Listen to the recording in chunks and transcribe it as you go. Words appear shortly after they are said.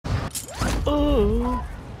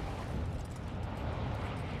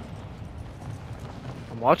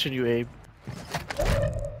watching you, Abe.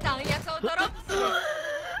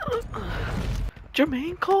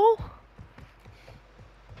 Jermaine Cole?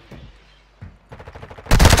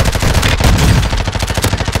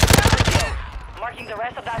 Marking the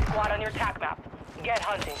rest of that squad on your attack map. Get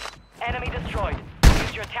hunting. Enemy destroyed.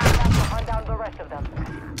 Use your attack map to hunt down the rest of them.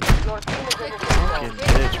 Your team is in the Fucking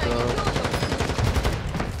bitch, bro.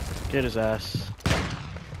 Get his ass.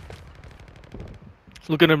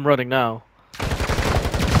 Look at him running now.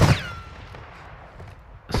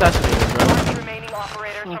 Assassinate him, bro. Remaining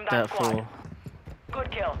operators Fuck from that squad. fool.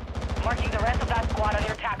 Good kill. Marking the rest of that squad on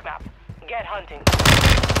your attack map. Get hunting.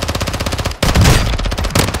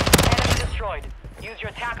 Enemy destroyed. Use your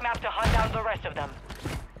attack map to hunt down the rest of them.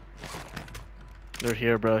 They're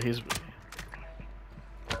here, bro. His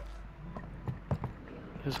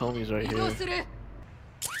homie's right here.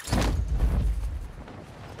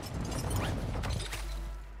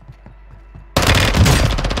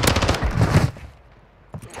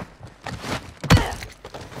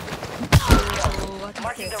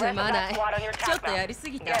 Marking the rest of that squad on your attack map.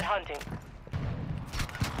 Get hunting.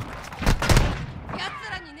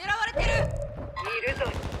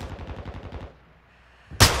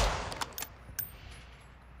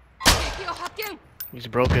 He's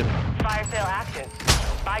broken. Fire sale active.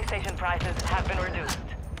 Buy station prices have been reduced.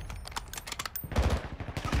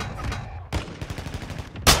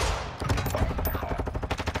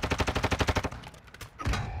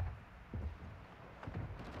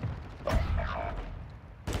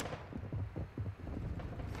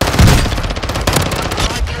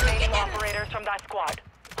 Remaining operators from that squad.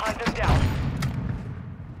 Hunt them down.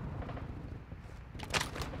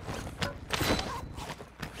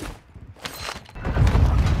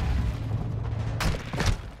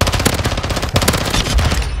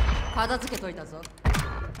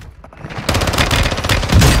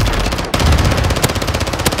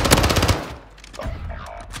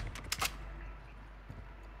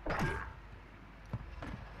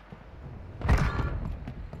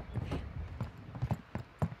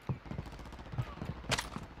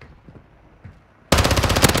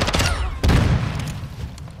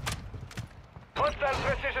 Hostile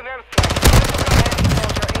precision airstrike.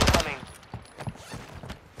 Soldier incoming.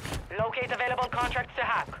 Locate available contracts to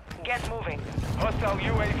hack. Get moving. Hostile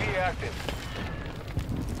UAV active.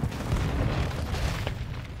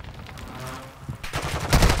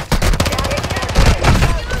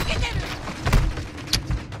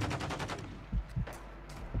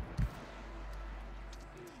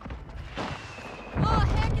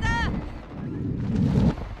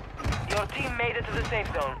 Your team made it to the safe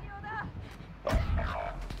zone.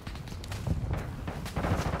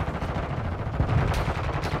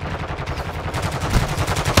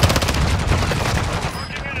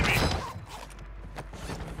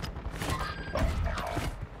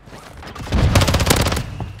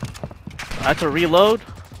 I had to reload.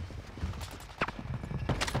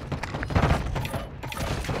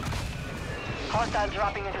 Hostile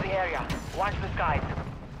dropping into the area. Watch the skies.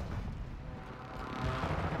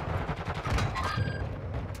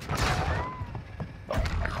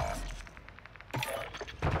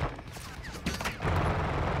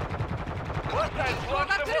 Hostiles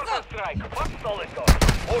launched the mortar strike. Fuck solid guard.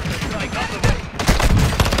 Mortar strike on the way.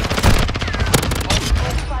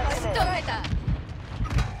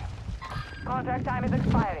 Contract time is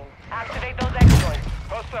expiring. Activate those exploits.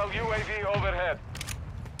 Hostile UAV overhead.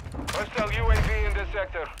 Hostile UAV in this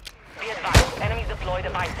sector. Be advised, enemies deploy the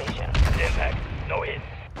buy station. Impact. No hit.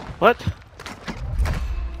 What?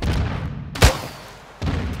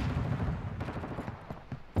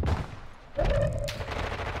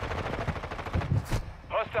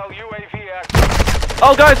 Hostile UAV active.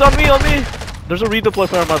 Oh, guys, on me, on me! There's a redeploy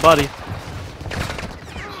player on my body.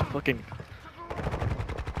 Fucking.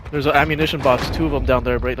 There's an ammunition box, 2 of them down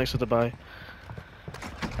there, right next to the buy.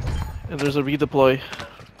 And there's a redeploy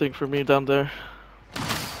thing for me down there. Oh,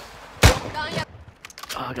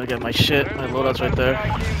 I gotta get my shit. My loadout's right there.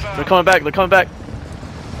 They're coming back, they're coming back.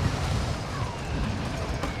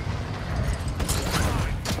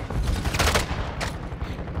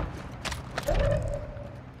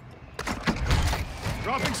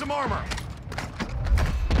 Dropping some armor.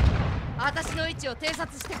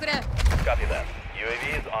 Copy that. UAV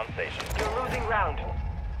is on station. You're losing ground.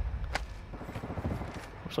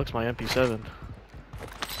 Looks like my MP7.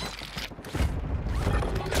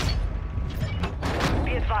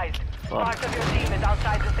 Be advised, part of your team is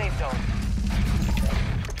outside the safe zone.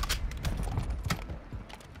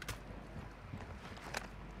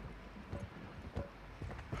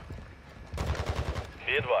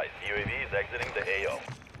 Be advised, UAV is exiting the AO.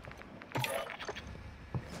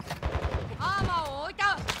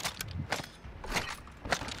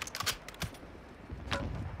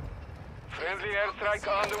 airstrike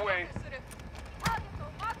on the way.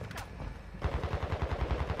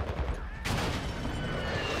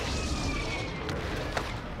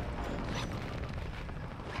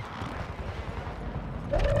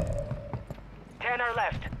 Are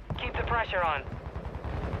left. Keep the pressure on.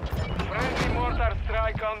 Friendly mortar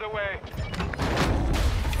strike on the way.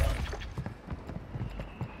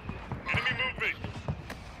 Enemy movement.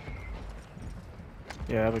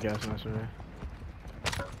 Yeah, I have a gas mask right.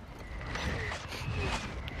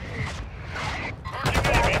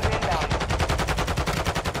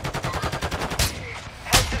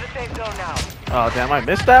 Head to the safe zone now. Oh damn, I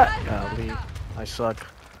missed that? Golly, I suck.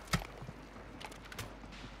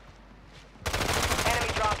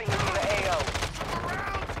 Enemy dropping into the AO.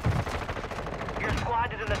 Your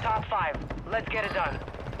squad is in the top 5. Let's get it done.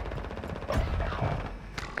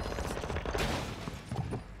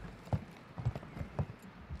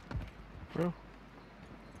 Bro.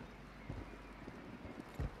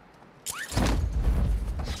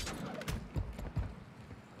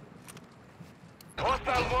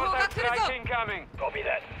 Hostile mortar strike incoming. Copy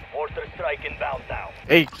that. Mortar strike inbound now.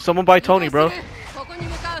 Hey, someone buy Tony, bro.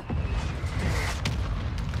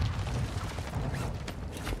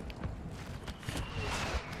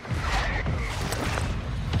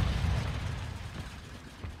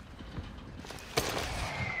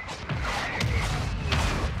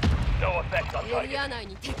 No effect on target.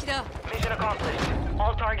 Mission accomplished.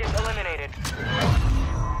 All targets eliminated.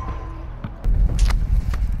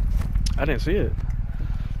 I didn't see it.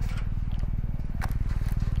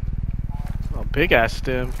 Oh, big ass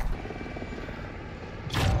stim.